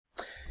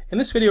In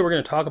this video, we're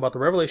going to talk about the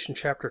Revelation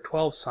chapter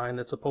 12 sign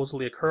that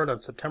supposedly occurred on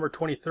September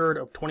 23rd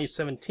of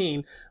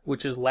 2017,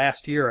 which is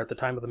last year at the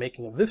time of the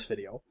making of this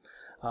video.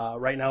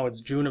 Right now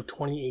it's June of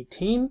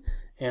 2018,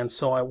 and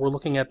so we're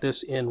looking at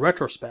this in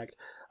retrospect.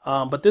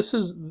 But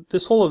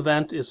this whole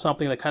event is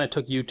something that kind of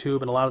took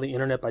YouTube and a lot of the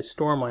internet by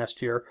storm last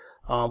year,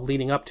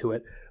 leading up to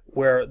it,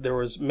 where there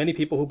was many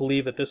people who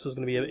believed that this was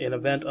going to be an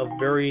event of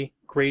very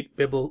great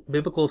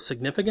biblical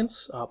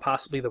significance,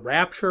 possibly the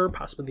rapture,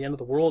 possibly the end of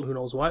the world, who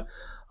knows what.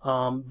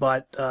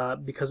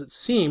 Because it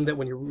seemed that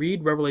when you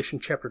read Revelation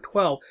chapter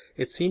 12,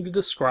 it seemed to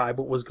describe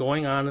what was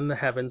going on in the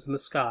heavens and the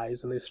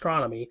skies and the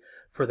astronomy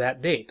for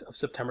that date of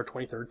September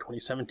 23rd,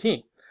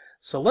 2017.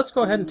 So let's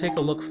go ahead and take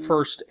a look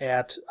first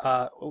at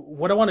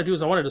what I want to do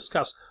is I want to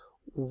discuss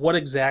what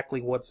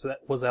exactly was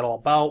that all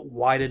about?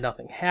 Why did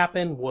nothing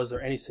happen? Was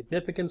there any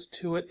significance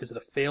to it? Is it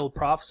a failed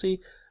prophecy?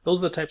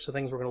 Those are the types of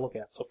things we're going to look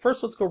at. So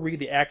first, let's go read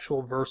the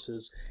actual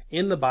verses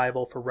in the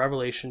Bible for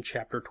Revelation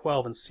chapter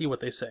 12 and see what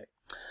they say.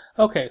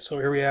 Okay, so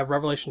here we have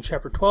Revelation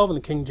chapter 12 in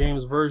the King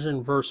James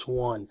Version, verse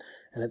 1.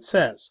 And it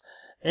says,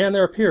 "And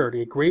there appeared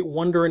a great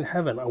wonder in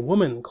heaven, a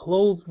woman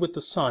clothed with the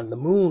sun, the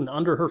moon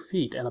under her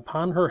feet, and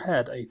upon her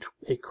head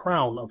a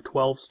crown of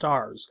 12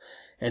 stars.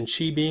 And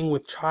she being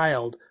with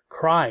child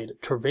cried,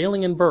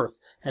 travailing in birth,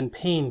 and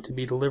pain to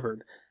be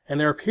delivered. And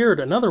there appeared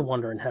another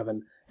wonder in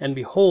heaven, and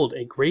behold,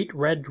 a great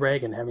red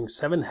dragon, having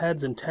 7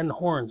 heads and 10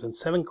 horns, and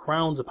 7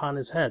 crowns upon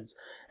his heads.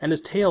 And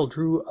his tail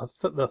drew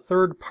the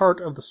third part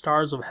of the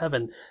stars of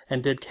heaven,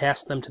 and did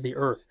cast them to the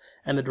earth.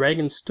 And the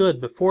dragon stood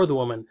before the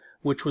woman,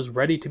 which was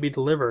ready to be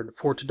delivered,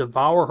 for to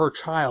devour her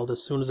child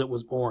as soon as it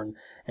was born.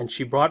 And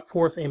she brought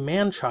forth a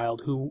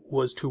man-child, who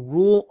was to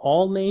rule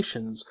all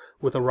nations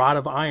with a rod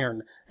of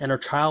iron, and her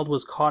child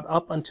was caught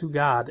up unto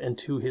God and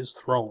to his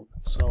throne."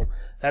 So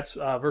that's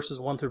verses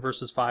 1 through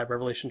verses 5,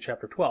 Revelation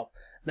chapter 12.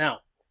 Now,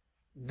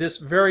 this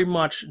very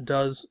much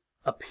does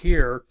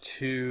appear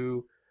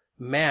to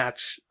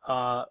match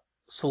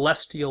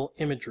celestial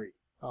imagery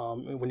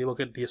when you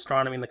look at the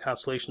astronomy and the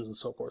constellations and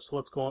so forth. So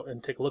let's go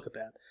and take a look at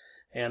that.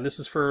 And this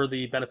is for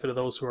the benefit of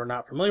those who are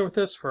not familiar with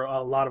this. For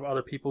a lot of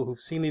other people who've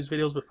seen these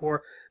videos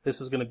before, this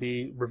is going to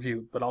be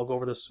reviewed, but I'll go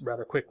over this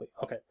rather quickly.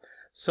 Okay,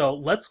 so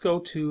let's go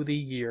to the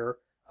year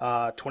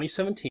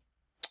 2017.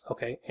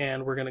 Okay,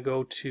 and we're going to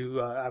go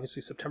to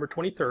obviously September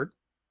 23rd.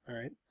 All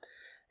right,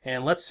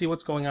 and let's see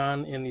what's going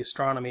on in the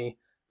astronomy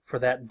for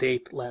that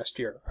date last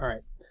year. All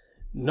right,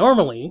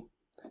 normally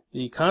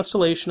the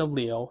constellation of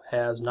Leo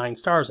has 9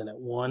 stars in it.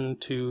 1,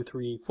 2,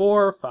 3,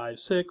 4, 5,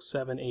 6,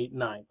 7, 8,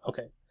 9.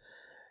 Okay.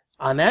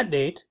 On that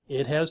date,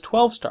 it has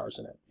 12 stars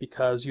in it,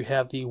 because you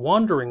have the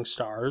wandering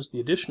stars, the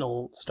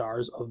additional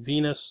stars of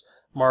Venus,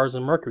 Mars,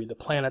 and Mercury, the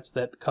planets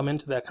that come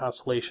into that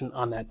constellation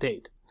on that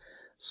date.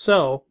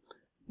 So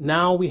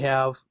now we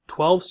have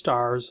 12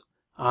 stars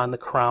on the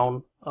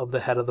crown of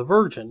the head of the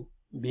Virgin,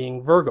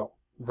 being Virgo,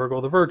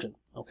 Virgo the Virgin.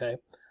 Okay,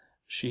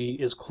 she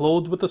is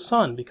clothed with the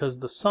sun because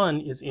the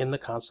sun is in the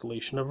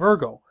constellation of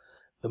Virgo.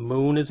 The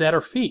moon is at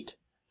her feet,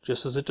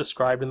 just as it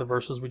described in the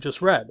verses we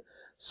just read.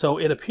 So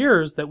it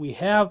appears that we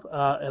have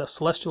a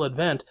celestial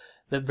event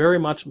that very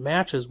much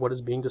matches what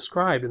is being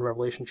described in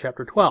Revelation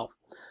chapter 12.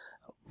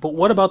 But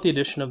what about the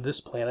addition of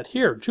this planet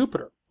here,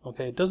 Jupiter?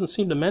 Okay, it doesn't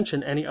seem to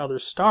mention any other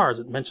stars.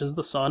 It mentions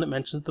the sun, it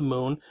mentions the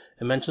moon,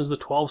 it mentions the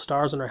 12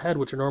 stars in her head,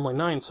 which are normally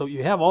 9. So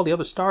you have all the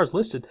other stars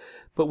listed,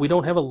 but we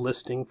don't have a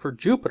listing for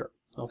Jupiter.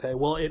 Okay,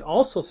 well, it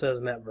also says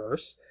in that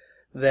verse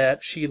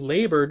that she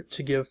labored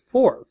to give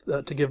birth.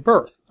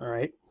 All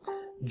right,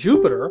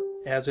 Jupiter,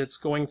 as it's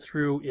going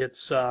through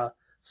its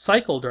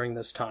cycle during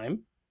this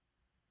time,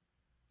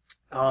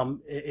 and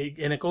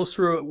it goes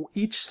through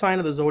each sign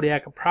of the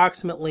zodiac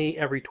approximately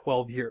every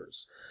 12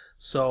 years.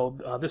 So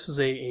this is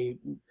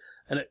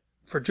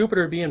for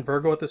Jupiter to be in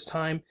Virgo at this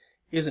time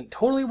isn't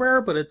totally rare,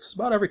 but it's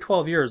about every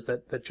 12 years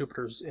that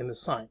Jupiter's in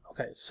this sign.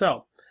 Okay,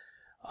 so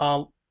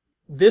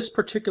this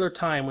particular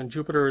time when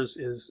Jupiter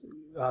is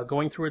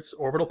going through its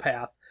orbital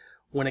path,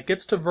 when it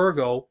gets to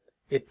Virgo,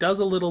 it does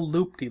a little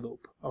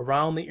loop-de-loop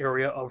around the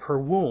area of her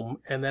womb,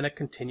 and then it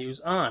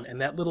continues on. And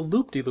that little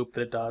loop-de-loop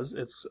that it does,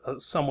 it's a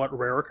somewhat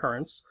rare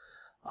occurrence,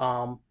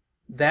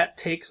 that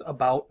takes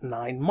about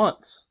 9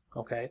 months.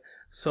 Okay,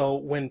 so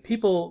when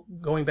people,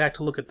 going back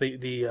to look at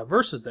the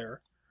verses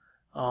there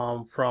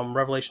from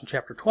Revelation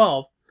chapter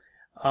 12,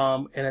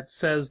 and it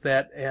says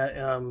that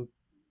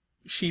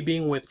she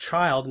being with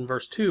child in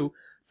verse 2,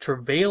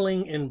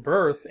 travailing in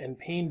birth and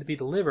pain to be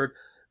delivered,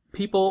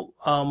 people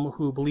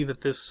who believe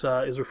that this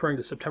is referring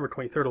to September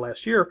 23rd of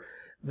last year,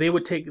 they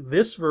would take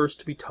this verse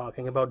to be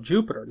talking about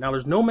Jupiter. Now,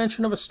 there's no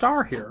mention of a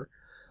star here,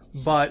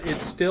 but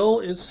it still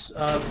is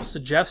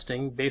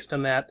suggesting, based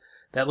on that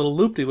little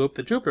loop-de-loop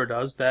that Jupiter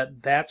does,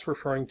 that that's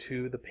referring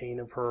to the pain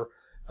of her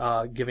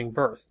giving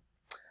birth.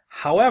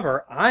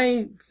 However,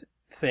 I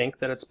think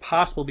that it's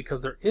possible,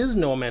 because there is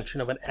no mention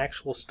of an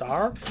actual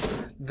star,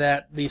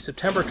 that the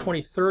September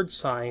 23rd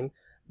sign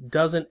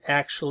doesn't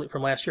actually,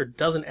 from last year,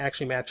 doesn't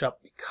actually match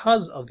up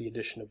because of the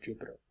addition of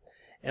Jupiter.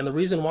 And the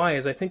reason why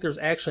is I think there's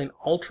actually an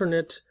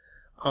alternate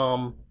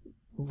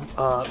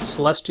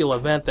celestial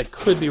event that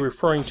could be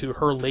referring to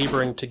her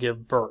laboring to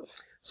give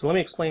birth. So let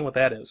me explain what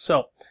that is.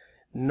 So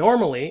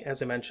normally,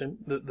 as I mentioned,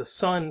 the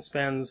sun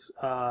spends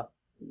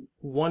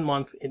 1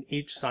 month in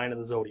each sign of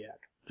the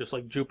zodiac, just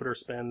like Jupiter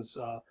spends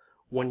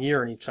 1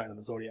 year in each sign of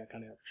the zodiac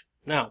on average.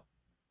 Now,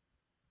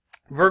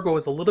 Virgo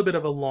is a little bit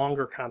of a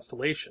longer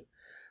constellation.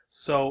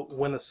 So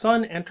when the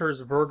sun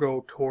enters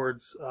Virgo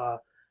towards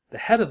the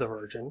head of the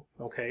Virgin,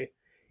 okay,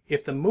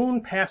 if the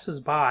moon passes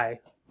by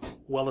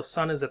while the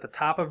sun is at the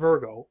top of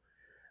Virgo,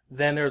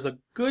 then there's a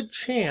good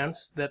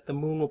chance that the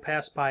moon will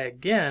pass by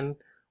again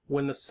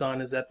when the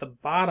sun is at the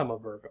bottom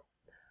of Virgo.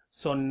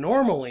 So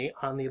normally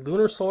on the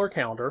lunar solar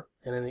calendar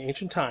and in the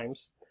ancient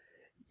times,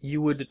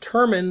 you would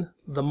determine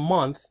the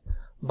month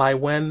by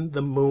when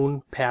the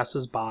moon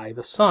passes by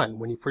the sun.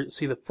 When you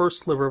see the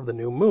first sliver of the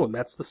new moon,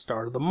 that's the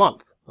start of the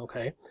month,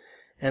 okay?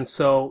 And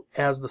so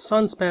as the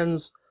sun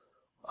spends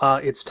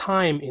its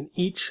time in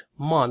each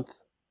month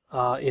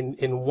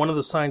in one of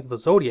the signs of the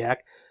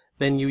zodiac,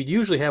 then you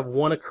usually have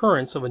one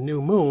occurrence of a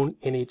new moon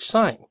in each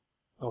sign,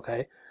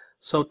 okay?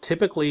 So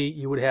typically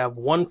you would have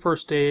one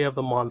first day of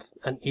the month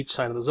in each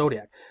sign of the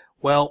zodiac.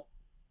 Well,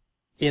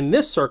 in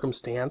this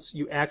circumstance,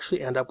 you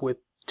actually end up with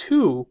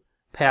two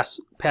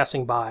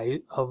passing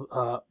by of,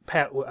 I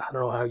don't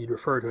know how you'd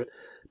refer to it,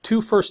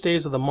 2 first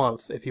days of the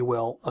month, if you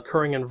will,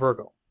 occurring in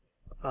Virgo.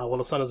 Well,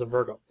 the sun is in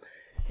Virgo.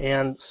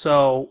 And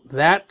so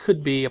that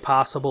could be a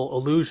possible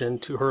allusion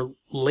to her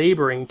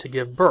laboring to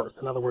give birth.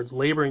 In other words,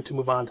 laboring to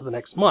move on to the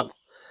next month.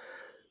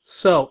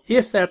 So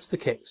if that's the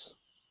case,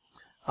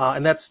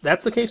 and that's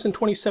the case in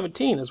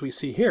 2017, as we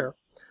see here,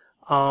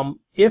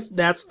 if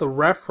that's the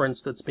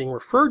reference that's being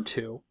referred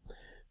to,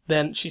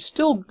 then she's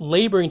still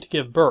laboring to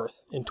give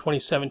birth in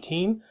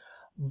 2017,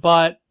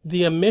 but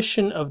the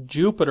omission of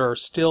Jupiter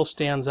still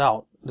stands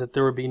out, that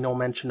there would be no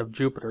mention of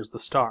Jupiter as the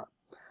star.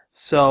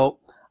 So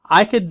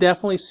I could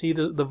definitely see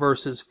the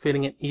verses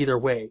fitting it either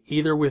way,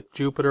 either with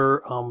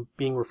Jupiter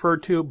being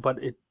referred to, but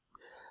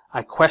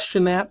I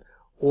question that,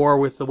 or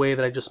with the way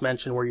that I just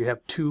mentioned where you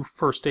have 2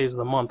 first days of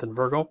the month in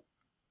Virgo,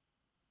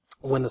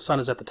 when the sun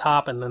is at the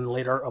top, and then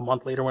later, a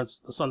month later, when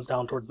the sun's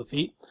down towards the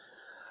feet.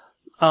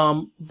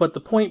 But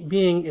the point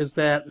being is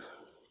that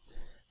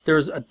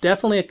there's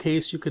definitely a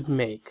case you could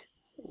make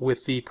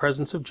with the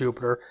presence of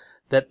Jupiter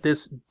that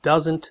this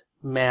doesn't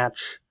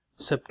match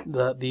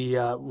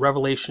the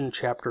Revelation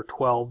chapter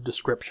 12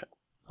 description.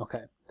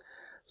 Okay,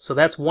 so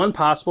that's one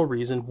possible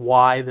reason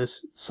why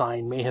this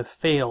sign may have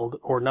failed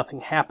or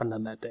nothing happened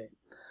on that day.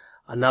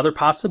 Another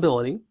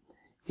possibility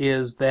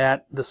is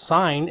that the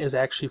sign is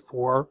actually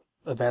for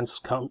events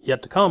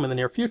yet to come in the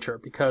near future,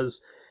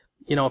 because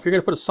you know, if you're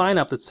going to put a sign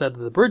up that said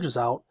that the bridge is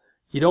out,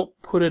 you don't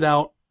put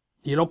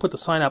the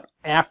sign up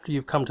after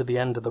you've come to the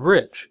end of the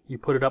bridge. You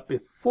put it up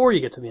before you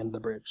get to the end of the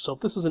bridge. So if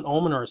this is an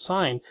omen or a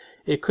sign,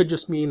 it could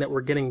just mean that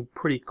we're getting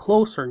pretty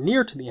close or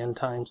near to the end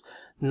times,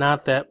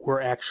 not that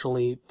we're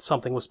actually,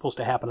 something was supposed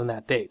to happen on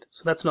that date.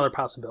 So that's another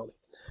possibility.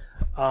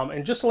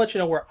 And just to let you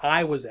know where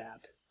I was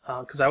at,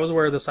 because I was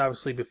aware of this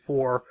obviously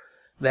before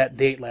that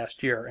date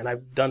last year, and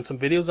I've done some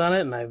videos on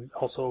it, and I've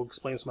also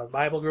explained this in my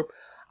Bible group.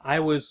 I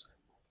was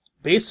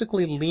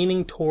basically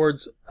leaning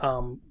towards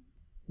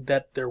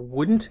that there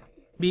wouldn't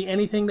be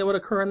anything that would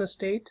occur on this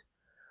date,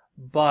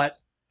 but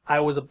I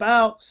was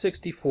about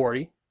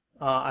 60-40.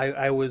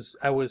 I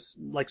was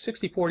like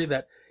 60-40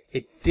 that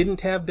it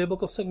didn't have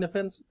biblical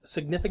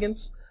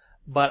significance,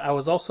 but I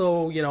was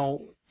also, you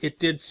know, it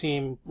did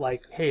seem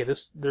like, hey,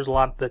 there's a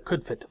lot that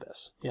could fit to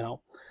this, you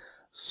know.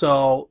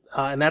 So,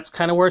 and that's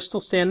kind of where I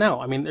still stand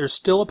now. I mean, there's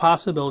still a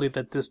possibility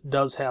that this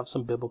does have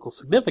some biblical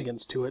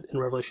significance to it in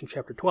Revelation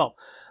chapter 12.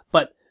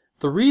 But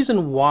the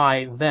reason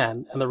why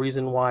then, and the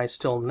reason why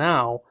still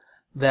now,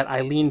 that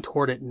I lean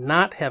toward it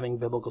not having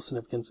biblical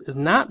significance is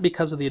not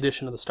because of the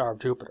addition of the star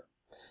of Jupiter.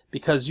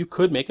 Because you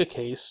could make a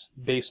case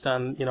based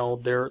on, you know,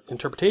 their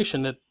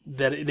interpretation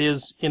that it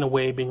is in a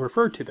way being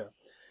referred to there.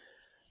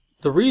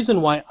 The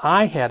reason why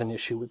I had an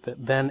issue with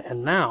it then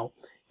and now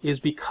is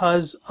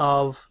because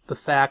of the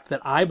fact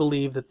that I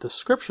believe that the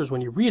scriptures, when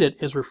you read it,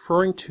 is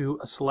referring to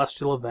a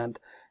celestial event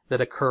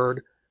that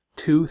occurred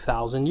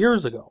 2,000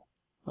 years ago.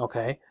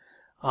 Okay?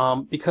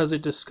 Because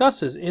it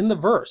discusses in the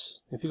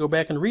verse, if you go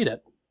back and read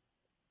it,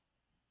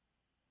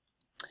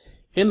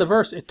 in the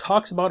verse it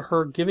talks about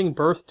her giving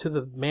birth to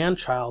the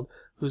man-child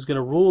who's going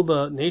to rule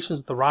the nations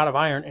with the rod of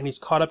iron, and he's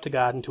caught up to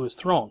God and to his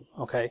throne.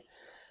 Okay?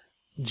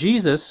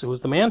 Jesus, who is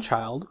the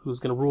man-child, who's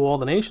going to rule all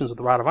the nations with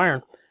the rod of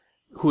iron,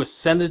 who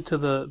ascended to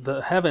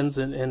the heavens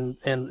and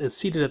is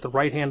seated at the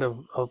right hand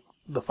of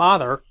the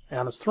Father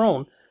on his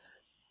throne,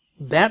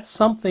 that's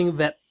something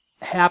that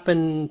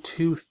happened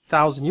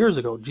 2,000 years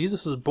ago.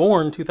 Jesus was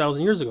born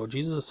 2,000 years ago.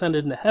 Jesus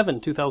ascended into heaven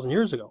 2,000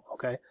 years ago.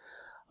 Okay,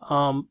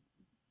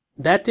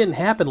 that didn't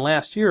happen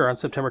last year on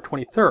September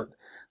 23rd.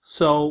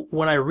 So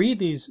when I read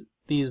these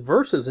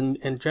verses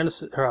in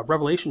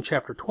Revelation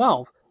chapter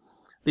 12,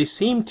 they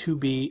seem to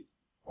be,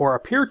 or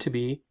appear to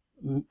be,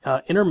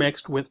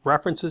 intermixed with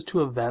references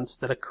to events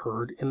that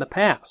occurred in the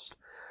past.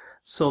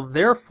 So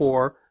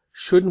therefore,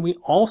 shouldn't we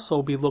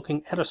also be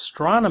looking at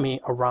astronomy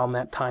around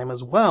that time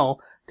as well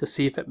to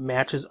see if it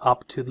matches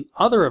up to the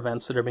other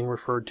events that are being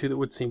referred to that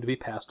would seem to be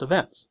past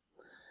events?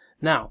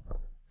 Now,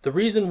 the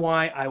reason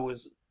why I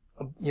was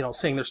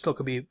saying there still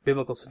could be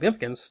biblical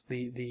significance,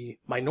 the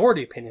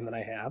minority opinion that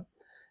I have,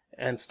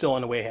 and still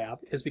in a way have,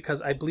 is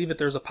because I believe that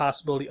there's a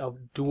possibility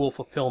of dual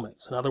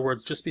fulfillments. In other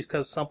words, just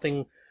because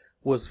something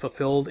was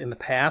fulfilled in the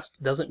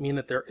past doesn't mean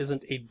that there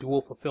isn't a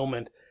dual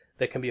fulfillment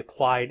that can be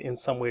applied in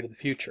some way to the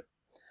future.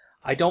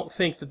 I don't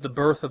think that the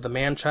birth of the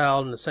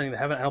man-child and ascending to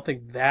heaven, I don't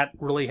think that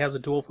really has a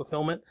dual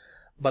fulfillment,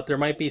 but there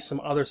might be some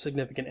other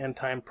significant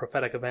end-time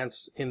prophetic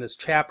events in this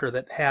chapter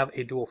that have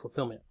a dual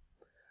fulfillment.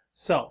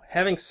 So,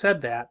 having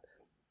said that,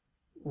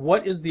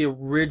 what is the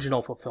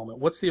original fulfillment?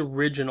 What's the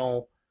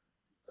original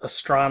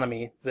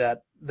astronomy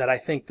that I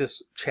think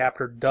this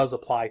chapter does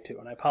apply to?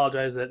 And I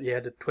apologize that you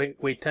had to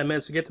wait 10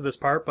 minutes to get to this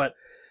part, but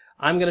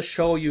I'm going to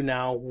show you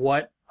now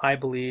what I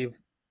believe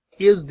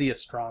is the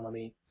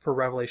astronomy for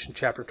Revelation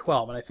chapter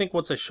 12. And I think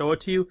once I show it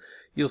to you,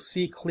 you'll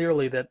see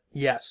clearly that,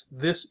 yes,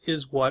 this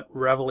is what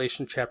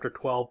Revelation chapter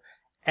 12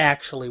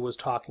 actually was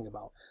talking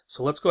about.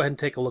 So let's go ahead and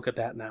take a look at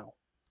that now.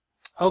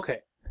 Okay,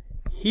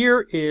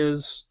 here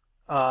is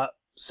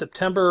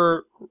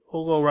September,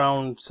 we'll go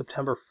around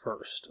September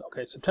 1st.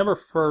 Okay, September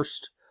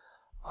 1st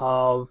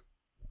of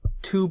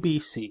 2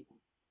 BC.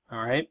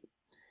 All right,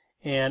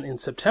 and in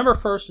September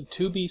 1st of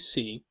 2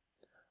 BC,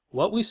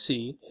 what we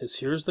see is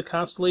here's the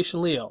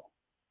constellation Leo,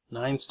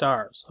 9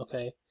 stars,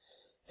 okay?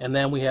 And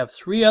then we have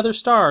 3 other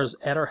stars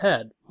at our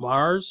head,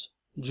 Mars,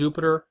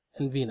 Jupiter,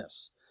 and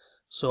Venus.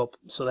 So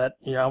that,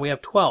 we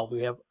have 12.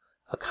 We have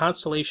a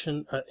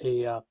constellation,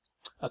 a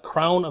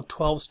crown of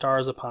 12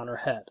 stars upon our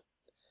head.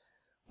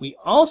 We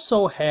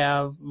also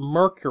have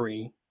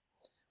Mercury,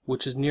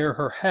 which is near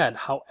her head.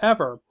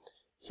 However,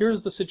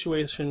 here's the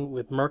situation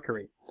with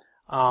Mercury.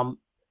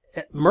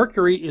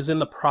 Mercury is in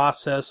the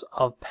process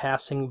of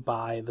passing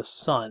by the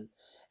sun.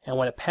 And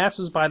when it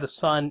passes by the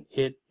sun,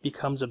 it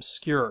becomes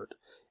obscured.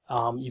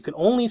 You can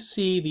only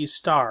see these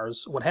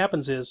stars. What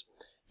happens is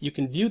you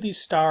can view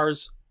these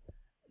stars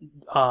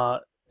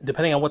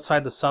depending on what side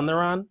of the sun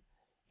they're on,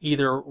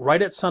 either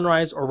right at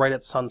sunrise or right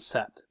at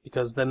sunset,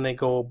 because then they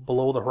go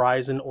below the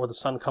horizon or the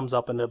sun comes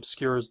up and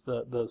obscures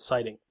the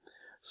sighting.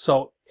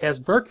 So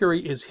as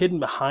Mercury is hidden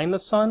behind the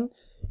sun,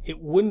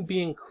 it wouldn't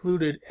be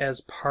included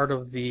as part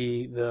of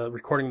the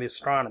recording of the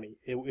astronomy.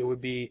 It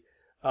would be,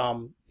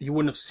 you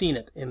wouldn't have seen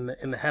it in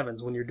the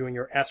heavens when you're doing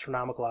your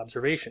astronomical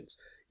observations.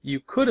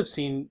 You could have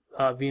seen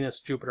Venus,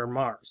 Jupiter, and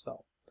Mars,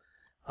 though.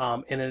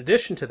 And in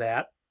addition to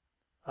that,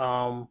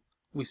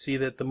 we see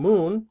that the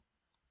moon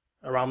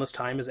around this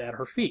time is at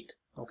her feet.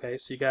 Okay,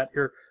 so you got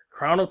your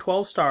crown of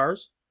 12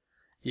 stars,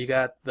 you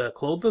got the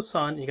clothed the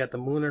sun, you got the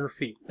moon at her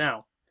feet. Now,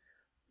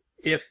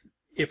 if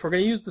we're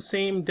going to use the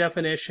same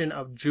definition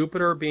of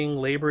Jupiter being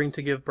laboring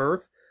to give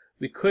birth,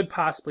 we could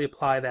possibly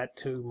apply that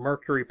to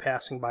Mercury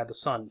passing by the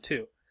sun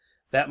too.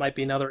 That might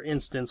be another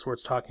instance where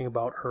it's talking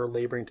about her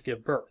laboring to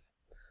give birth.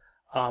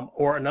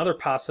 Or another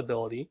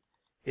possibility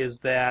is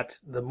that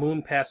the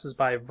moon passes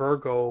by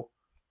Virgo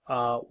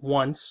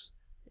once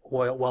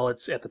while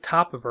it's at the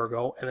top of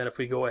Virgo, and then if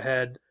we go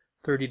ahead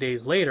 30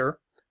 days later,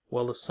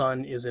 while the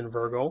sun is in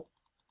Virgo,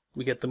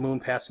 we get the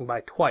moon passing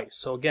by twice.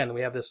 So again,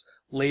 we have this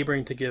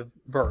laboring to give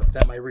birth.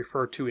 That might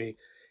refer to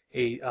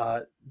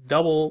a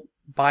double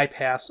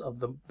bypass of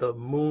the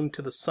moon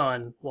to the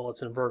sun while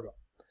it's in Virgo,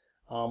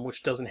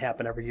 which doesn't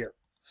happen every year.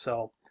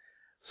 So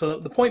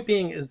the point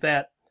being is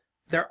that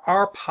there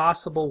are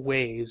possible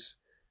ways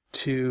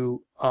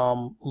to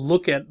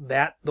look at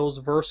those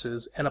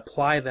verses and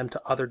apply them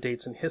to other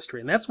dates in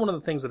history. And that's one of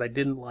the things that I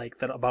didn't like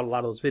about a lot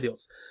of those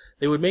videos.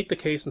 They would make the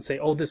case and say,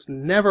 oh, this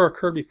never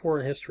occurred before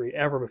in history,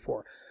 ever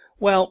before.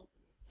 Well,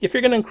 if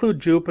you're going to include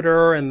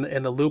Jupiter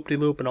and the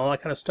loop-de-loop and all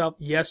that kind of stuff,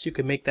 yes, you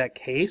can make that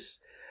case,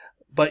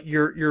 but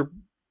you're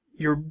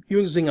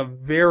using a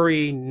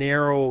very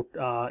narrow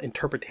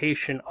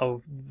interpretation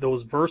of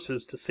those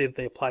verses to say that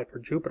they apply for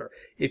Jupiter.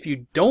 If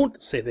you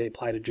don't say they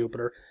apply to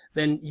Jupiter,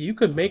 then you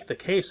could make the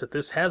case that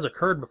this has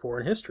occurred before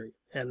in history.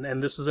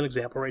 And this is an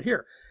example right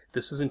here.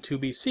 This is in 2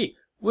 BC,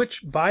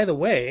 which, by the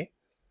way,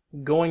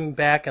 going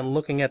back and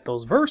looking at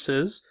those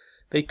verses,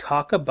 they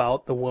talk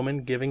about the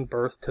woman giving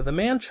birth to the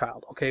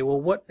man-child. Okay, well,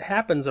 what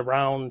happens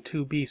around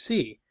 2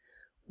 BC?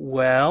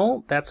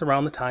 Well, that's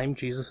around the time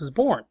Jesus is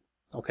born.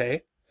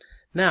 Okay?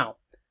 Now,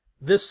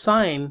 this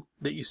sign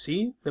that you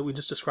see, that we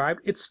just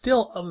described, it's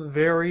still a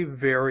very,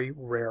 very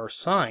rare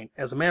sign.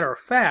 As a matter of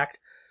fact,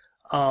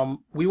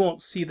 we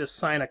won't see this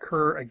sign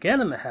occur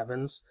again in the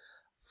heavens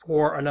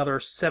for another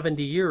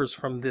 70 years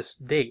from this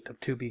date of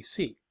 2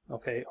 BC,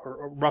 okay,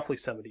 or roughly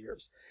 70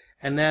 years.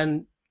 And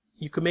then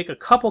you could make a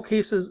couple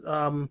cases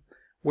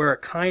where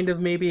it kind of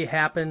maybe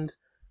happened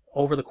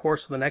over the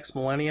course of the next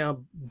millennia,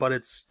 but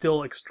it's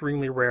still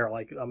extremely rare.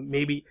 Like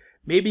maybe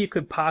you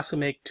could possibly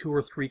make 2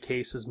 or 3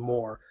 cases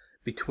more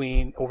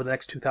between over the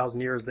next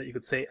 2,000 years that you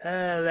could say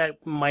that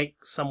might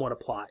somewhat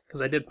apply.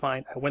 Because I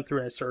went through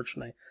and I searched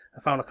and I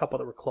found a couple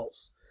that were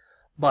close.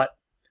 But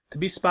to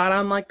be spot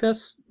on like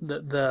this,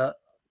 the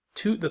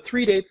the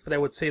three dates that I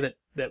would say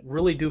that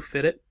really do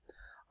fit it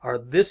are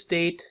this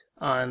date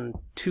on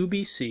 2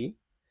 BC,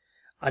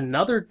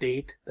 another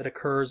date that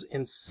occurs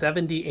in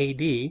 70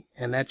 AD,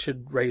 and that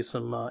should raise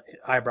some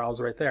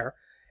eyebrows right there,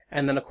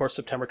 and then of course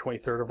September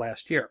 23rd of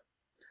last year.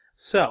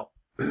 So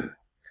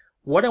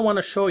what I want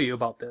to show you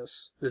about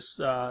this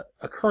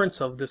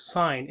occurrence of this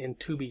sign in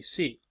 2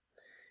 BC.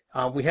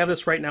 We have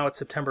this right now at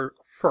September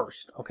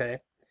 1st, okay?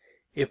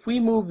 If we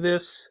move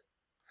this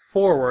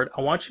forward,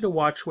 I want you to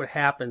watch what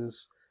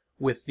happens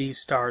with these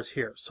stars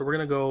here. So we're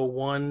going to go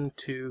 1,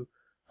 2,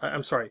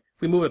 I'm sorry,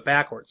 if we move it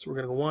backwards, we're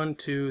going to go 1,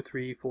 2,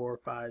 3, 4,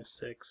 5,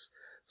 6.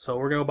 So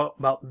we're going to go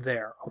about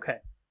there, okay?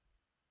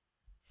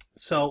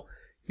 So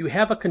you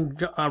have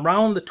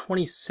around the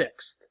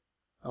 26th,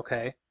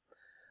 okay?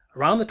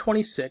 Around the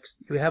 26th,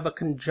 you have a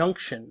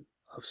conjunction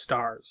of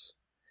stars.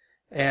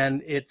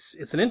 And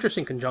it's an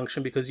interesting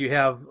conjunction because you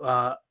have,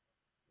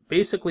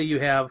 basically you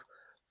have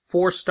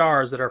 4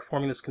 stars that are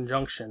forming this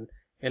conjunction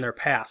in their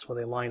paths where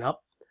they line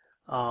up.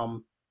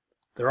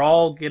 They're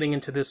all getting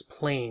into this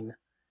plane,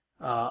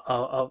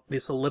 of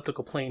this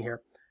elliptical plane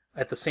here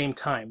at the same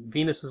time.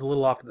 Venus is a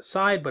little off to the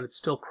side, but it's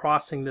still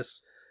crossing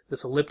this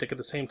elliptic at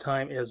the same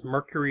time as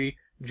Mercury,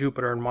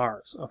 Jupiter, and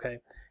Mars. Okay,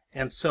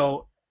 and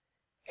so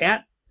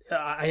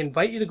I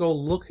invite you to go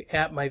look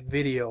at my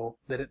video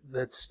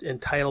that's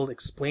entitled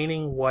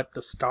 "Explaining What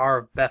the Star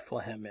of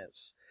Bethlehem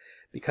Is,"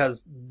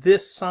 because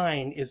this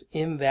sign is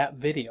in that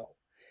video,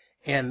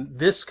 and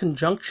this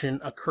conjunction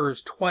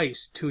occurs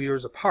twice 2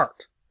 years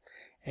apart.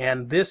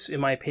 And this, in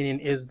my opinion,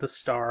 is the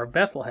Star of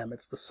Bethlehem.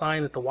 It's the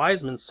sign that the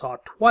wise men saw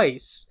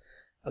twice,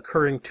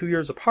 occurring 2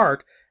 years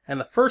apart, and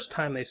the first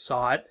time they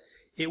saw it,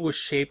 it was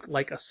shaped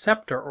like a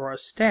scepter or a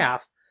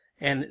staff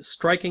and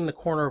striking the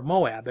corner of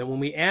Moab. And when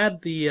we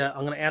add the,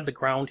 I'm going to add the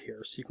ground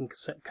here so you can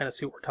kind of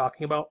see what we're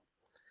talking about.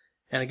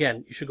 And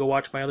again, you should go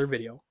watch my other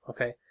video.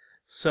 Okay,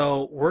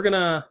 so we're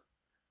gonna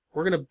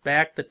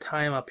back the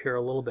time up here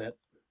a little bit.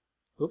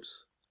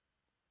 Oops.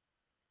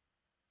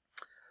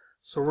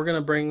 So we're going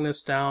to bring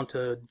this down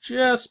to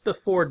just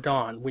before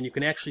dawn, when you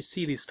can actually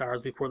see these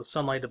stars before the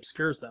sunlight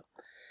obscures them.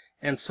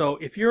 And so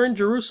if you're in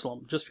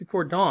Jerusalem just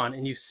before dawn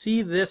and you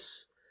see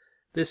this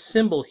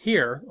symbol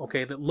here,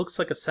 okay, that looks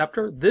like a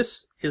scepter,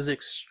 this is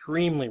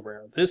extremely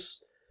rare.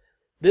 This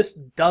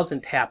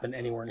doesn't happen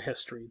anywhere in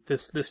history,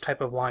 this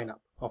type of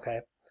lineup, okay?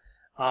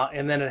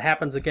 And then it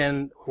happens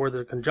again where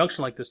there's a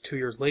conjunction like this 2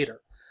 years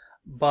later.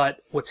 But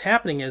what's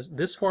happening is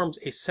this forms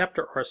a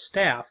scepter or a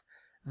staff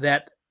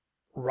that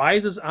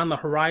rises on the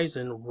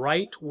horizon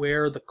right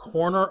where the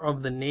corner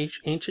of the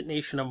ancient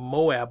nation of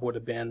Moab would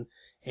have been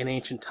in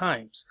ancient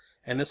times.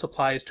 And this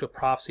applies to a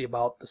prophecy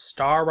about the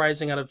star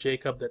rising out of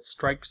Jacob that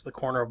strikes the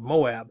corner of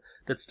Moab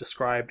that's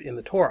described in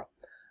the Torah.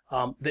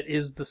 That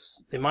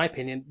is, in my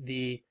opinion,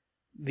 the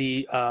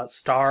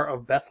Star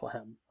of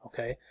Bethlehem,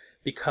 okay?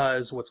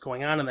 Because what's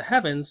going on in the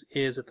heavens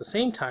is at the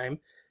same time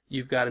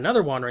you've got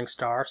another wandering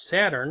star,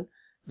 Saturn,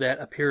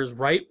 that appears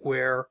right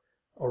where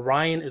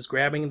Orion is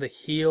grabbing the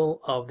heel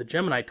of the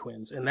Gemini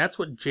twins, and that's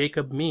what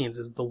Jacob means,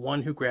 is the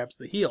one who grabs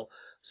the heel.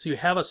 So you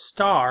have a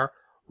star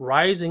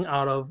rising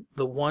out of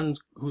the one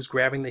who's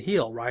grabbing the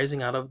heel,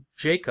 rising out of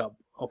Jacob,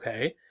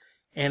 okay,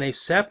 and a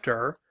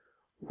scepter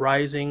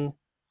rising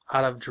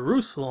out of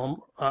Jerusalem,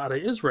 out of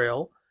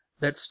Israel,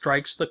 that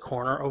strikes the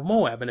corner of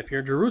Moab. And if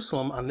you're in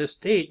Jerusalem on this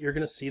date, you're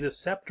going to see the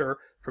scepter.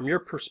 From your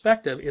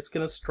perspective, it's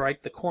going to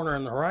strike the corner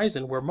on the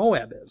horizon where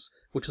Moab is,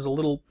 which is a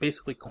little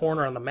basically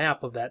corner on the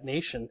map of that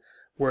nation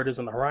where it is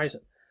on the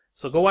horizon.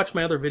 So go watch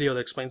my other video that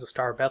explains the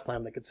Star of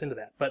Bethlehem that gets into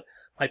that. But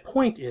my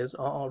point is,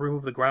 I'll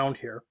remove the ground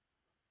here.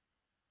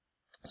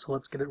 So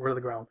let's get rid of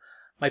the ground.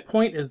 My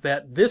point is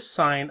that this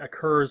sign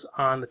occurs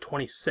on the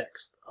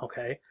 26th,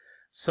 okay?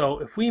 So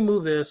if we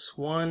move this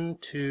 1,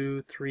 2,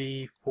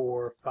 3,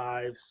 4,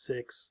 5,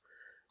 6,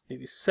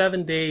 maybe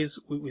 7 days,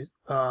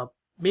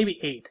 maybe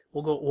 8.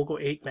 We'll go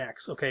 8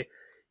 max, okay?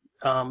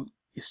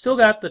 You still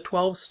got the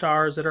 12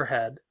 stars at her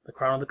head, the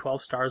crown of the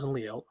 12 stars in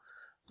Leo.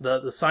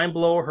 The sign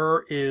below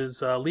her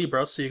is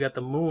Libra, so you got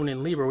the moon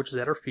in Libra, which is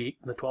at her feet.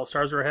 The 12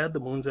 stars are her head, the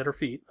moon's at her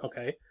feet,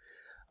 okay?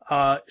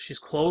 She's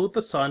clothed with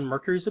the sun.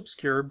 Mercury's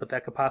obscured, but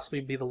that could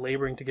possibly be the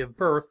laboring to give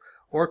birth,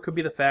 or it could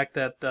be the fact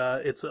that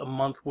it's a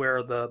month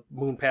where the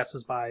moon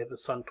passes by the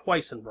sun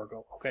twice in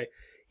Virgo, okay?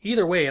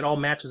 Either way, it all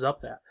matches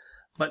up that.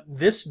 But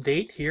this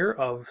date here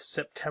of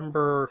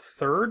September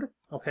 3rd,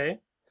 okay,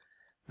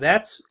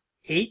 that's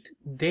 8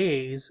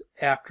 days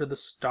after the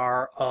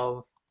Star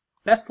of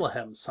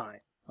Bethlehem sign,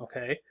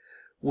 okay?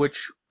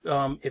 Which,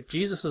 if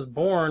Jesus is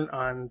born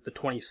on the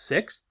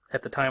 26th,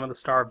 at the time of the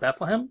Star of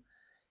Bethlehem,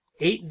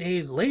 8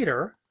 days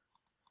later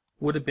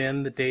would have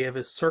been the day of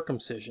his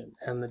circumcision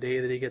and the day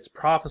that he gets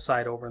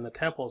prophesied over in the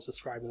temple as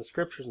described in the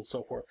scriptures and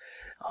so forth.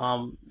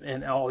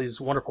 And all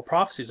these wonderful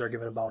prophecies are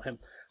given about him.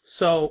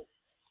 So,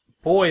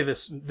 boy,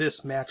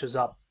 this matches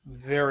up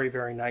very,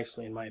 very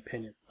nicely in my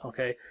opinion,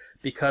 okay?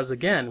 Because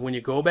again, when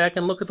you go back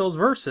and look at those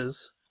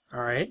verses,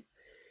 all right,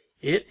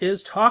 it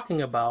is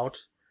talking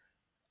about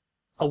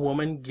a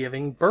woman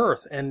giving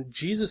birth, and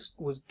Jesus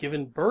was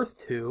given birth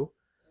to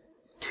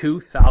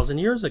 2,000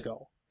 years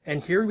ago.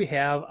 And here we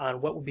have,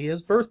 on what would be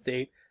his birth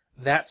date,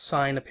 that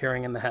sign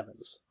appearing in the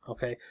heavens.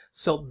 Okay,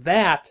 so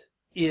that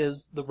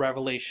is the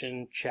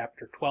Revelation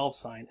chapter 12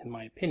 sign, in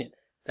my opinion.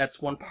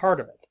 That's one part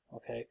of it.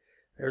 Okay,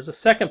 there's a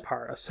second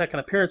part, a second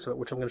appearance of it,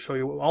 which I'm going to show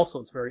you also.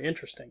 It's very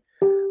interesting.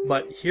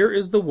 But here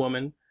is the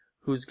woman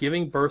who's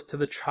giving birth to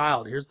the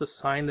child. Here's the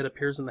sign that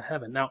appears in the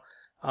heaven. Now,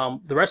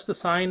 the rest of the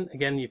sign,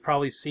 again, you've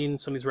probably seen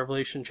some of these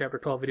Revelation chapter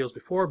 12 videos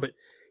before, but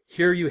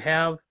here you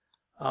have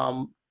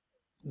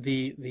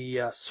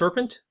the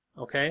serpent.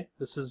 Okay,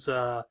 this is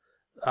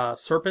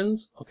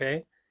serpens.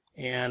 Okay,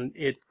 and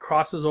it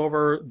crosses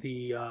over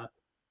the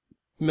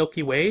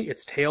Milky Way.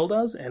 Its tail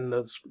does, and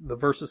the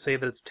verses say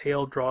that its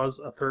tail draws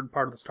a third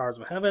part of the stars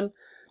of heaven.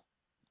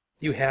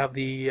 You have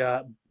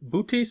the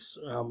Bootes,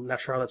 I'm not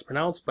sure how that's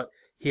pronounced, but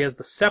he has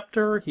the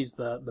scepter. He's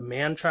the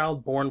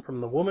man-child born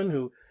from the woman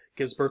who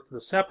gives birth to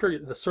the scepter.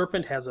 The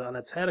serpent has on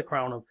its head a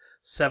crown of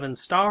 7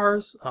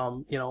 stars,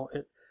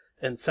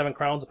 and 7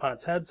 crowns upon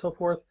its head, so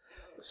forth.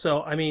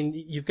 So, I mean,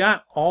 you've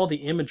got all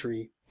the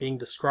imagery being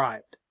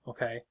described,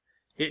 okay?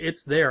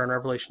 It's there in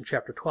Revelation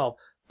chapter 12,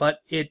 but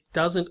it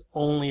doesn't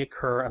only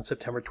occur on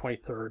September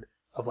 23rd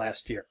of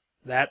last year.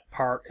 That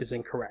part is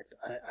incorrect.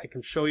 I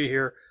can show you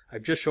here,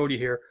 I've just showed you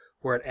here,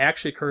 where it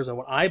actually occurs on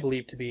what I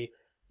believe to be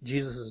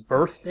Jesus'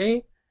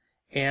 birthday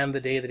and the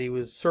day that he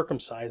was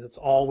circumcised. It's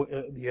all,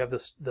 you have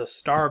the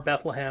Star of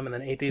Bethlehem, and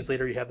then 8 days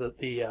later you have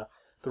the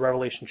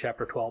Revelation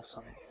chapter 12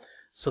 sign.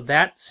 So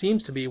that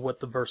seems to be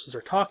what the verses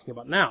are talking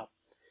about. Now,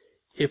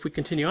 if we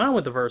continue on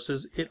with the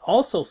verses, it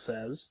also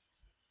says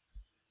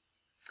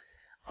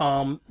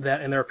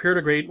that, and there appeared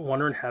a great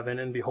wonder in heaven,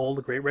 and behold,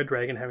 a great red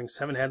dragon having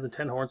 7 heads and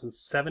 10 horns and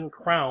 7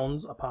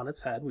 crowns upon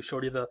its head. We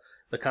showed you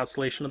the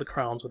constellation of the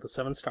crowns with the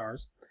 7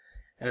 stars.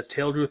 And its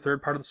tail drew a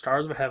third part of the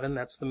stars of heaven.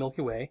 That's the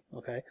Milky Way.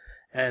 Okay,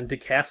 and to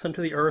cast them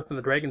to the earth. And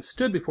the dragon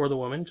stood before the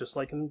woman, just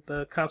like in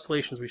the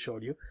constellations we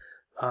showed you.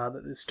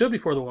 It stood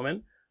before the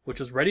woman,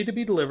 which was ready to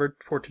be delivered,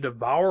 for to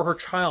devour her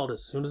child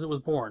as soon as it was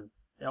born.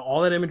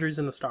 All that imagery is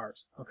in the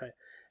stars. Okay,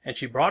 and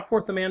she brought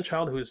forth the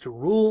man-child who is to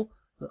rule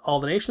all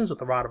the nations with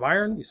the rod of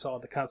iron. We saw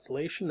the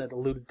constellation that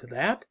alluded to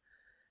that.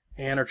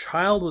 And her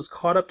child was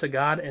caught up to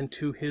God and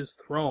to his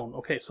throne.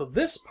 Okay, so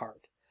this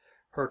part,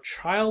 her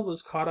child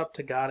was caught up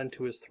to God and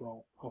to his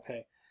throne.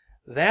 Okay,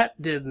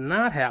 that did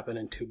not happen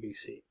in 2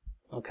 BC.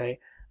 Okay,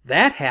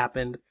 that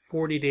happened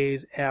 40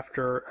 days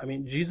after. I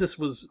mean, Jesus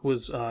was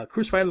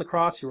crucified on the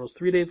cross. He rose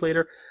 3 days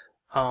later.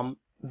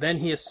 Then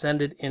he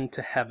ascended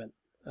into heaven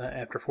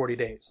after 40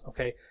 days.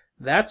 Okay,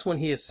 that's when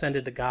he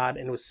ascended to God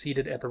and was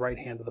seated at the right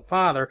hand of the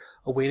Father,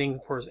 awaiting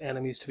for his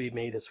enemies to be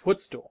made his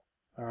footstool.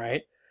 All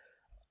right,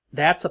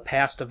 that's a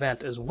past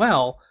event as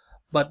well,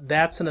 but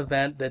that's an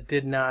event that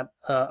did not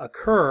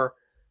occur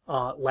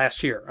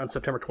last year on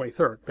September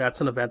 23rd. That's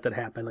an event that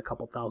happened a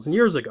couple thousand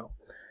years ago.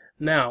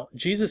 Now,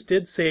 Jesus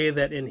did say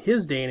that in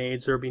his day and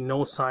age there would be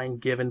no sign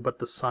given but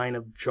the sign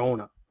of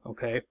Jonah.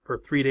 Okay, for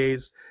 3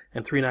 days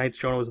and 3 nights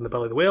Jonah was in the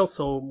belly of the whale,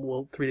 so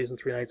will 3 days and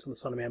 3 nights and the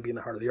Son of Man be in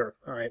the heart of the earth.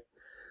 All right,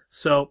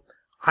 so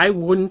I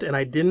wouldn't, and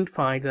I didn't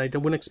find, and I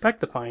wouldn't expect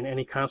to find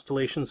any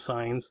constellation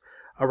signs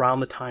around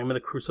the time of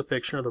the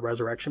crucifixion or the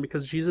resurrection,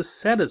 because Jesus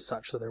said as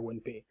such that there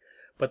wouldn't be.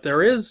 But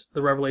there is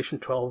the Revelation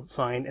 12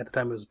 sign at the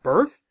time of his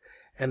birth,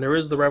 and there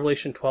is the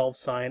Revelation 12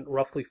 sign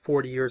roughly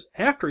 40 years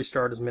after he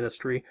started his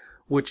ministry,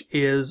 which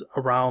is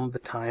around the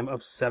time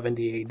of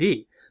 70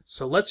 AD.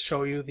 So let's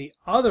show you the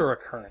other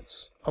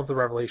occurrence of the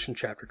Revelation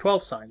chapter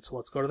 12 sign. So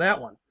let's go to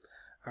that one.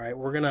 All right,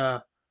 we're going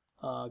to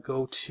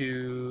go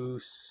to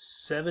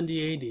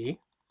 70 AD.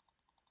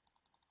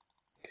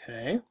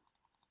 Okay.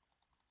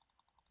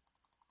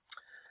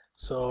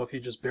 So if you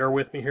just bear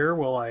with me here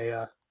while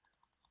I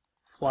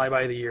fly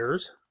by the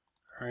years.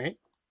 All right.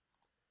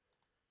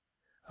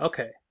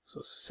 Okay.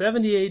 So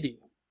 70 AD.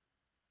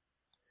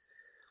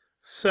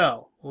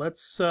 So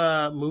let's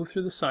move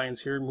through the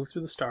signs here, move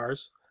through the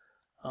stars.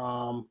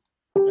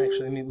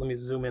 Actually, let me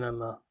zoom in on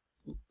the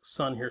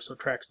sun here so it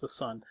tracks the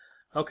sun.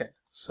 Okay,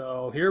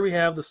 so here we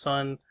have the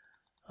sun.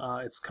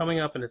 It's coming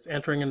up and it's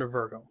entering into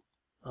Virgo.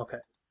 Okay.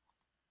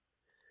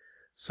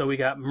 So we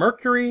got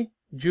Mercury,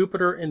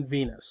 Jupiter, and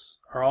Venus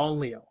are all in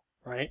Leo,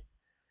 right?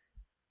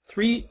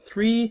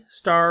 Three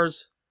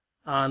stars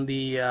on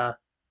the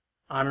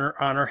on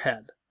her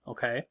head.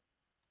 Okay.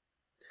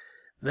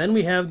 Then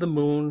we have the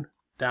moon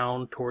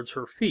down towards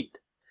her feet.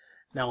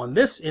 Now in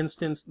this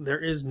instance, there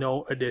is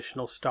no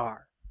additional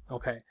star.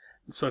 Okay.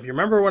 So if you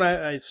remember when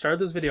I started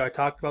this video, I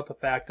talked about the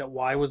fact that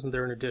why wasn't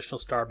there an additional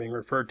star being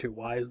referred to?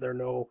 Why is there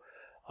no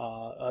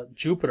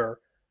Jupiter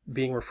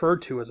being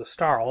referred to as a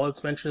star? All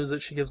it's mentioned is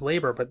that she gives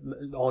labor, but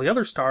all the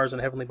other stars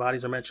and heavenly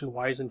bodies are mentioned.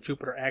 Why isn't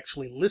Jupiter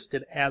actually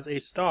listed as a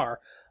star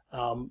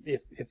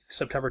if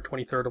September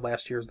 23rd of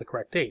last year is the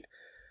correct date?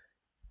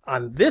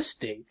 On this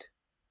date,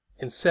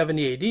 in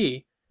 70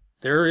 AD,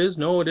 there is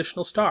no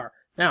additional star.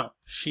 Now,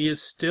 she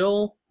is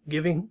still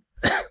giving,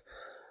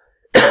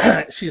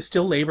 she is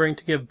still laboring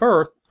to give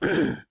birth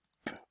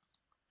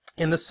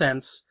in the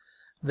sense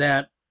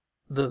that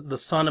the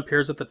sun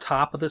appears at the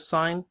top of this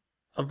sign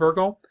of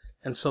Virgo,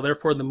 and so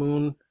therefore the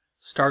moon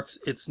starts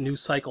its new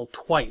cycle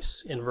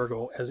twice in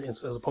Virgo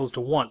as opposed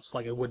to once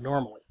like it would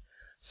normally.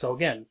 So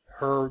again,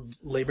 her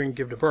laboring to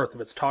give to birth,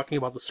 if it's talking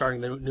about the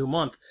starting of the new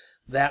month,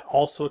 that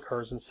also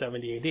occurs in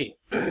 70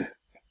 AD.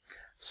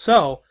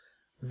 So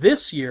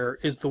this year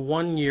is the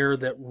one year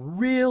that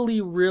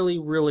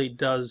really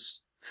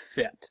does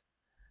fit.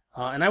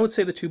 And I would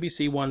say the 2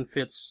 BC one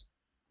fits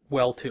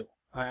well too.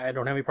 I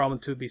don't have any problem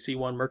with 2 BC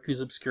one. Mercury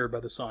is obscured by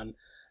the sun,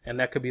 and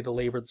that could be the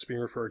labor that's being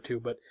referred to.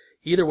 But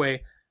either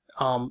way,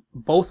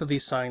 both of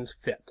these signs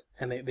fit,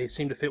 and they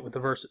seem to fit with the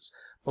verses.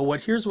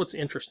 But here's what's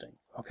interesting.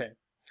 Okay,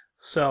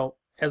 so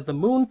as the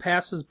moon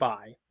passes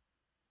by,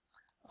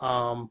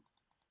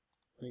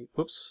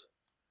 whoops.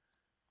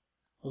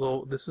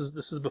 Although this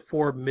is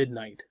before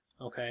midnight.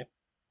 Okay,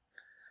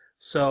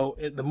 so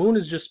the moon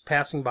is just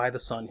passing by the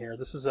sun here.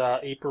 This is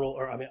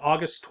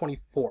August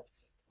 24th.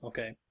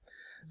 Okay,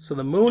 so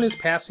the moon is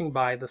passing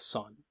by the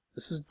sun.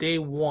 This is day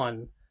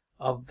 1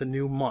 of the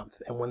new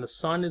month, and when the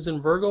sun is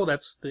in Virgo,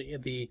 that's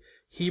the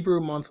Hebrew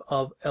month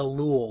of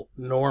Elul.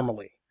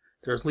 Normally,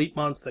 there's leap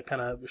months that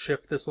kind of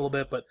shift this a little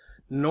bit, but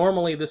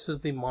normally this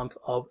is the month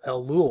of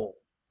Elul.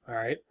 All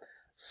right,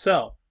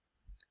 so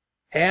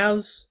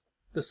as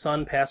the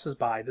sun passes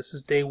by, this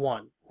is day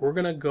 1. We're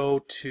going to go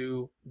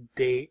to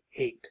day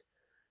 8.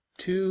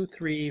 2,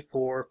 3,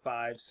 4,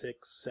 5,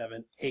 6,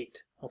 7, 8.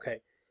 Okay,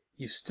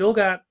 you still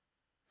got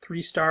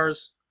 3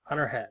 stars on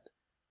her head.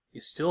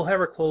 You still have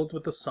her clothed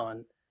with the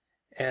sun,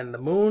 and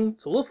the moon,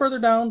 it's a little further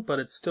down, but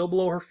it's still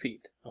below her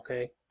feet.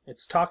 Okay,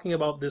 it's talking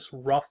about this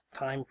rough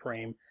time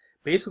frame.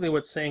 Basically what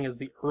it's saying is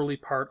the early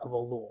part of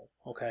Elul.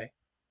 Okay,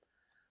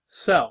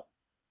 so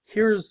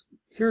here's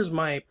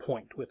my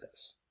point with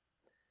this.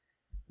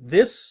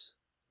 This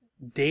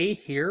day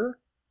here,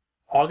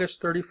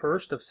 August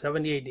 31st of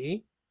 70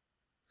 AD,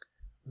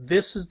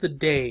 this is the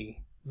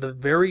day, the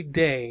very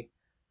day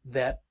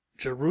that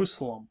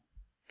Jerusalem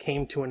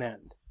came to an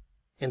end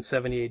in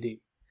 70 AD.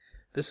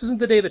 This isn't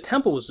the day the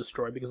temple was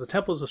destroyed, because the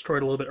temple was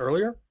destroyed a little bit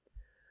earlier,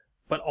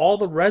 but all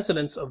the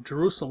residents of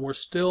Jerusalem were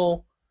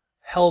still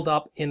held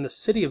up in the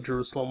city of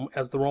Jerusalem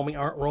as the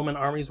Roman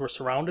armies were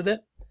surrounded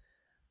it.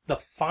 The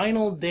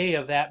final day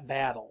of that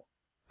battle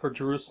for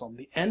Jerusalem,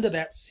 the end of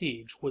that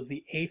siege, was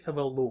the 8th of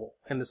Elul,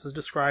 and this is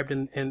described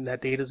in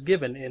that date is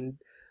given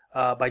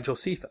by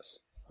Josephus.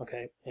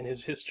 Okay, in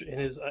his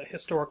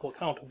historical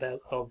account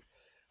of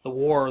the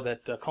war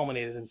that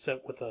culminated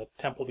with the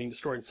temple being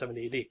destroyed in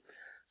 70 AD.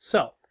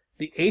 So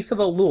the 8th of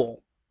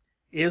Elul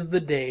is the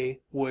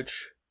day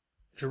which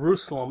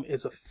Jerusalem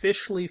is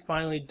officially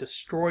finally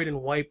destroyed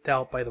and wiped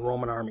out by the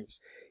Roman armies.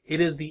 It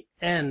is the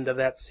end of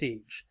that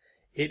siege.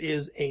 It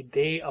is a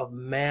day of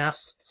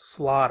mass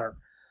slaughter.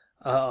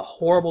 A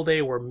horrible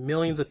day where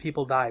millions of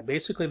people died.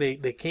 Basically,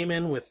 they came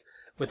in with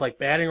like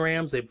battering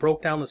rams. They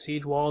broke down the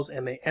siege walls,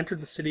 and they entered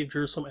the city of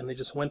Jerusalem, and they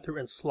just went through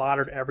and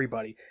slaughtered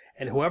everybody.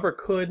 And whoever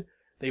could,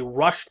 they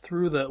rushed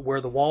through where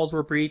the walls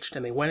were breached,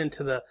 and they went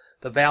into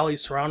the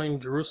valleys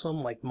surrounding Jerusalem,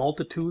 like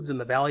multitudes in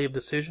the Valley of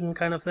Decision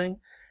kind of thing,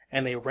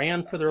 and they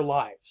ran for their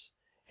lives.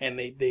 And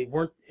they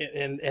weren't,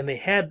 and they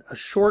had a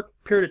short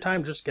period of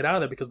time just to get out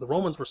of there, because the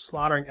Romans were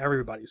slaughtering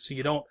everybody. So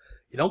you don't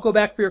go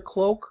back for your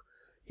cloak.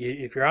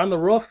 If you're on the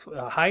roof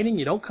hiding,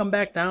 you don't come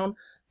back down,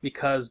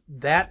 because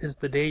that is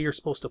the day you're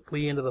supposed to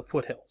flee into the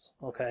foothills.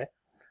 Okay,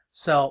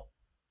 so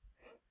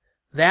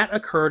that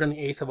occurred on the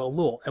 8th of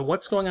Elul. And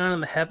what's going on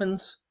in the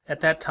heavens at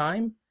that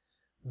time?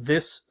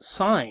 This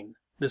sign,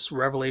 this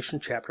Revelation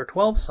chapter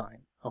 12 sign.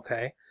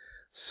 Okay,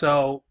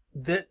 so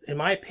that, in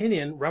my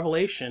opinion,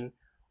 Revelation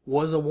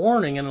was a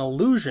warning and an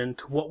allusion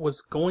to what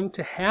was going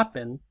to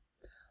happen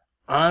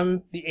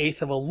on the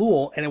 8th of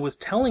Elul, and it was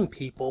telling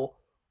people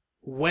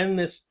when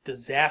this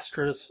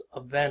disastrous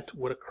event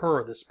would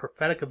occur, this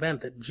prophetic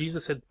event that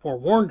Jesus had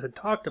forewarned, had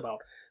talked about,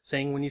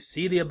 saying, when you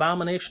see the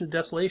abomination of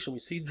desolation, we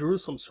see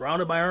Jerusalem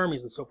surrounded by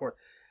armies and so forth.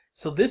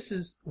 So this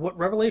is what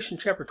Revelation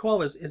chapter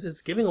 12 is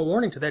it's giving a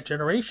warning to that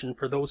generation,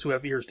 for those who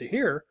have ears to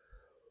hear,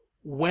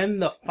 when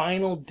the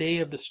final day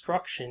of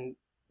destruction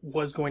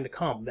was going to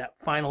come, that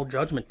final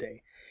judgment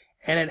day.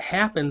 And it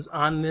happens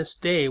on this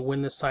day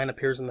when this sign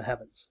appears in the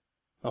heavens.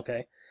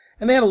 Okay?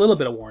 And they had a little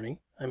bit of warning.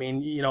 I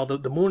mean, you know,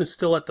 the moon is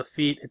still at the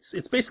feet.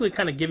 It's basically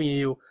kind of giving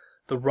you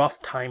the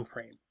rough time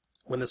frame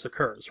when this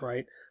occurs,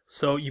 right?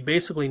 So you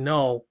basically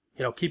know,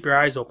 you know, keep your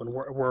eyes open.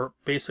 We're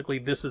basically,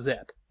 this is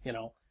it, you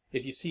know,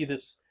 if you see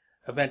this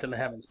event in the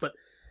heavens. But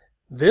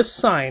this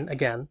sign,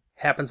 again,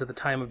 happens at the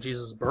time of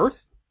Jesus'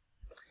 birth.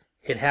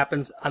 It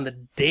happens on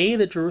the day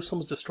that Jerusalem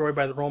was destroyed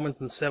by the Romans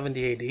in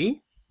 70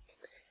 AD.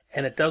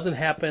 And it doesn't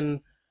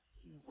happen,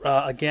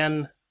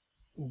 again,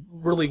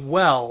 really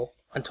well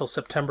until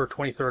September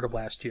 23rd of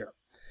last year.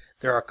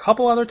 There are a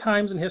couple other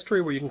times in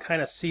history where you can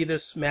kind of see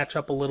this match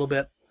up a little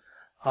bit,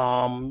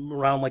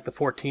 around like the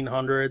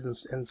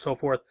 1400s and so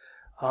forth.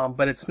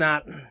 But it's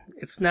not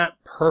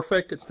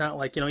perfect. It's not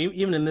like, you know,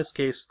 even in this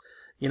case,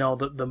 you know,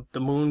 the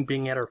moon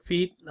being at her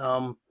feet,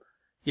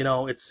 you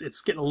know,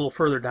 it's getting a little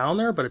further down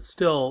there, but it's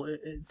still,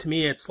 to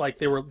me, it's like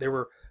they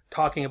were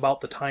talking about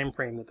the time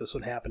frame that this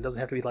would happen. It doesn't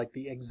have to be like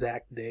the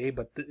exact day,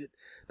 but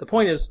the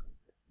point is,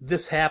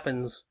 this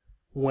happens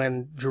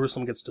when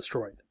Jerusalem gets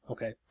destroyed.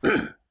 Okay,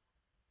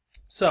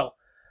 so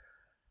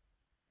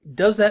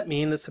does that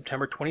mean that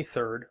September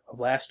 23rd of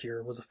last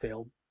year was a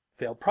failed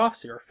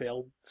prophecy or a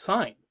failed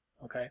sign?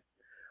 Okay,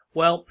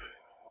 well,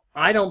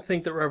 I don't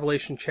think that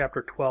Revelation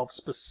chapter 12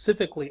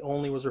 specifically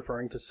only was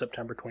referring to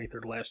September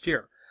 23rd last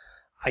year.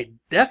 I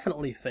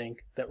definitely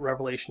think that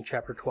Revelation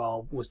chapter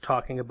 12 was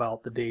talking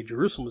about the day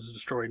Jerusalem was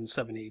destroyed in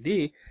 70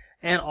 AD,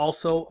 and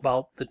also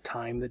about the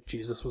time that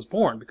Jesus was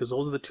born, because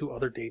those are the two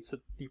other dates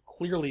that you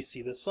clearly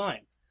see this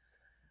sign.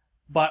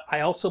 But I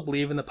also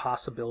believe in the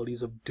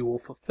possibilities of dual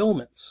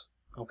fulfillments.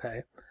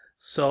 Okay,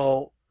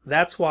 so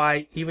that's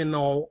why, even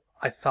though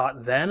I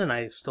thought then, and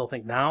I still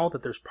think now,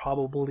 that there's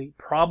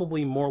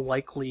probably more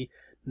likely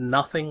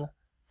nothing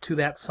to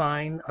that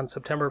sign on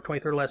September of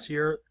 23rd last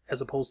year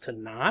as opposed to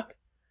not.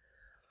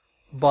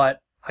 But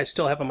I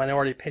still have a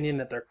minority opinion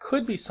that there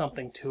could be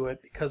something to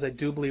it, because I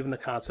do believe in the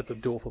concept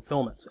of dual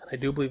fulfillments. And I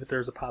do believe that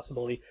there's a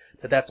possibility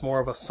that that's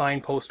more of a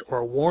signpost or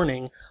a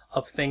warning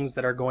of things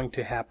that are going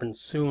to happen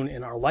soon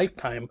in our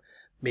lifetime.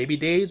 Maybe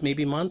days,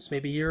 maybe months,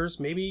 maybe years,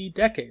 maybe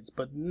decades,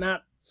 but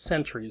not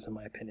centuries, in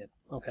my opinion.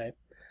 Okay.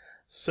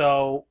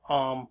 So,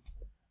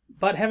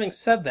 but having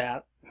said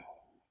that,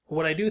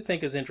 what I do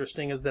think is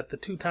interesting is that the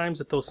two times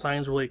that those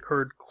signs really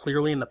occurred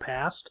clearly in the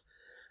past,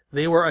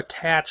 they were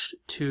attached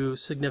to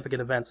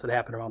significant events that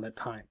happened around that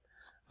time.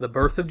 The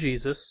birth of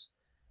Jesus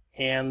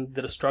and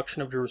the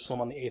destruction of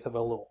Jerusalem on the 8th of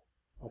Elul.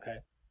 Okay.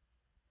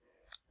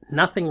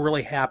 Nothing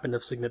really happened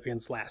of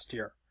significance last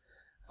year,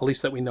 at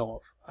least that we know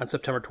of, on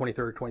September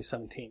 23rd,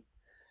 2017.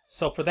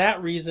 So for that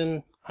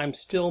reason, I'm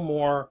still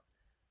more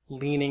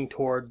leaning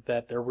towards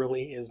that there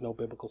really is no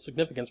biblical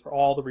significance for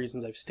all the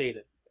reasons I've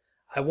stated.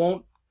 I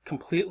won't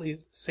completely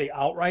say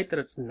outright that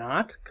it's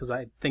not, because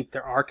I think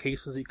there are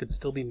cases that could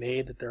still be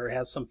made that there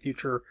has some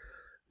future,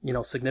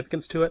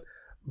 significance to it.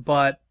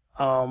 But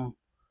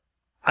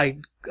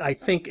I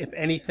think, if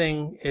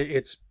anything,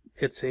 it's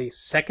a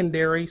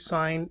secondary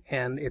sign,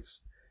 and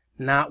it's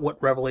not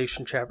what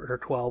Revelation chapter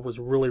 12 was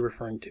really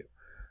referring to.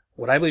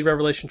 What I believe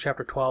Revelation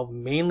chapter 12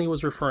 mainly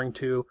was referring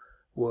to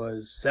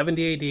was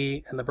 70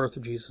 AD and the birth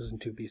of Jesus in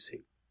 2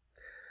 BC.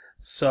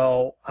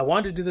 So I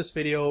wanted to do this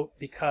video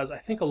because I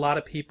think a lot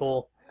of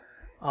people,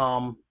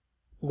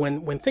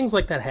 when things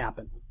like that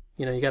happen,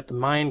 you got the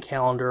Mayan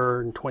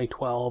calendar in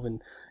 2012,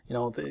 and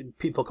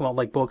people come out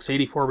like books,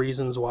 84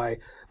 Reasons Why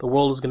the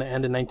World is going to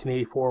End in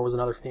 1984 was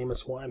another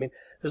famous one. I mean,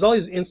 there's all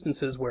these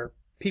instances where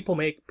people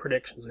make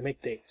predictions, they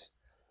make dates.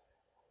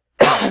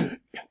 And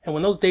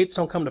when those dates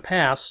don't come to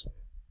pass,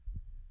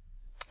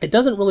 it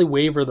doesn't really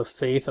waver the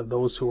faith of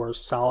those who are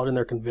solid in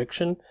their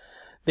conviction.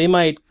 They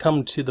might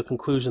come to the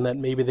conclusion that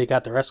maybe they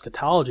got their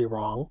eschatology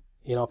wrong,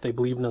 if they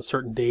believe in a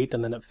certain date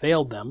and then it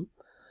failed them.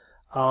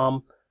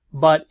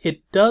 But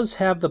it does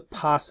have the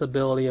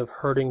possibility of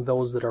hurting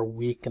those that are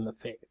weak in the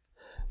faith.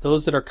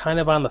 Those that are kind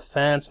of on the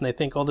fence and they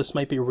think, oh, this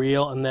might be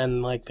real, and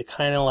then they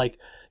kind of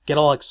get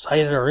all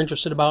excited or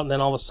interested about it, and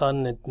then all of a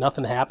sudden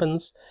nothing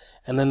happens,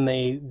 and then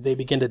they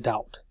begin to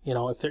doubt.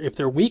 If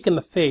they're weak in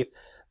the faith,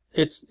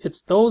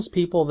 it's those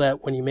people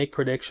that when you make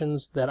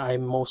predictions that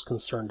I'm most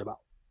concerned about.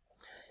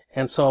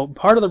 And so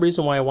part of the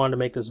reason why I wanted to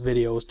make this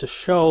video is to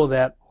show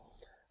that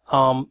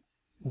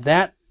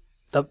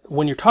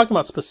when you're talking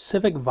about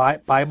specific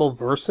Bible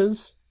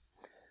verses,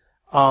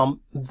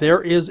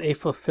 there is a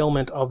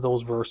fulfillment of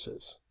those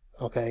verses.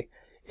 Okay,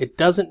 it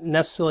doesn't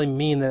necessarily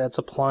mean that it's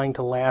applying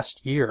to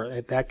last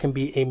year. That can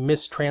be a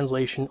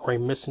mistranslation or a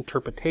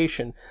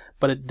misinterpretation,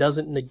 but it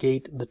doesn't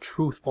negate the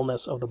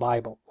truthfulness of the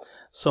Bible.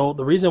 So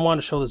the reason I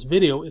wanted to show this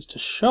video is to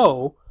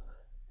show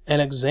an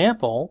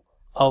example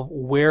of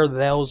where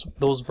those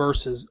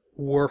verses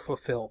were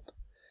fulfilled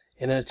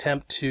in an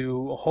attempt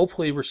to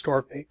hopefully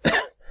restore faith.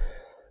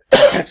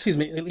 Excuse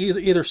me,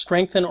 either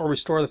strengthen or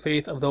restore the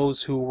faith of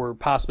those who were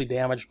possibly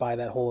damaged by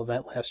that whole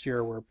event last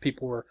year, where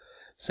people were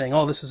saying,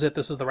 oh, this is it,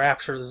 this is the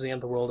rapture, this is the end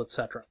of the world,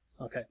 etc.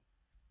 Okay.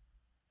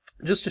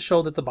 Just to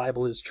show that the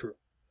Bible is true.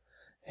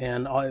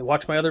 And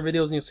watch my other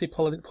videos and you'll see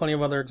plenty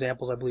of other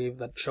examples, I believe,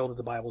 that show that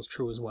the Bible is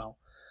true as well.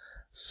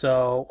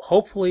 So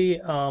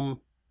hopefully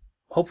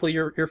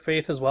your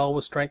faith as well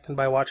was strengthened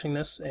by watching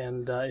this.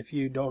 And if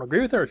you don't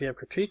agree with it, or if you have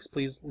critiques,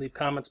 please leave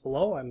comments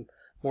below. I'm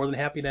more than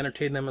happy to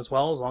entertain them as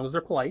well, as long as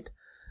they're polite.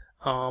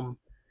 I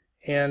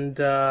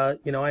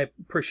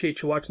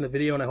appreciate you watching the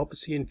video, and I hope to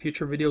see you in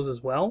future videos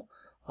as well.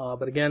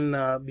 But again,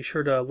 be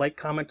sure to like,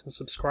 comment, and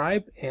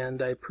subscribe,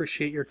 and I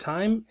appreciate your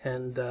time,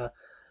 and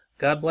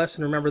God bless,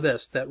 and remember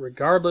this, that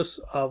regardless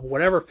of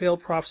whatever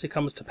failed prophecy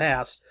comes to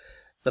pass,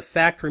 the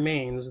fact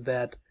remains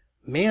that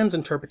man's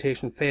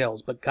interpretation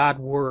fails, but God's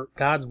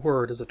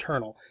word is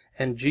eternal,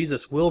 and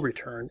Jesus will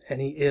return,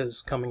 and he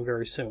is coming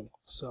very soon.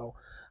 So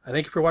I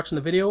thank you for watching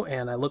the video,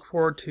 and I look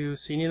forward to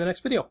seeing you in the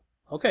next video.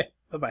 Okay,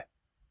 bye-bye.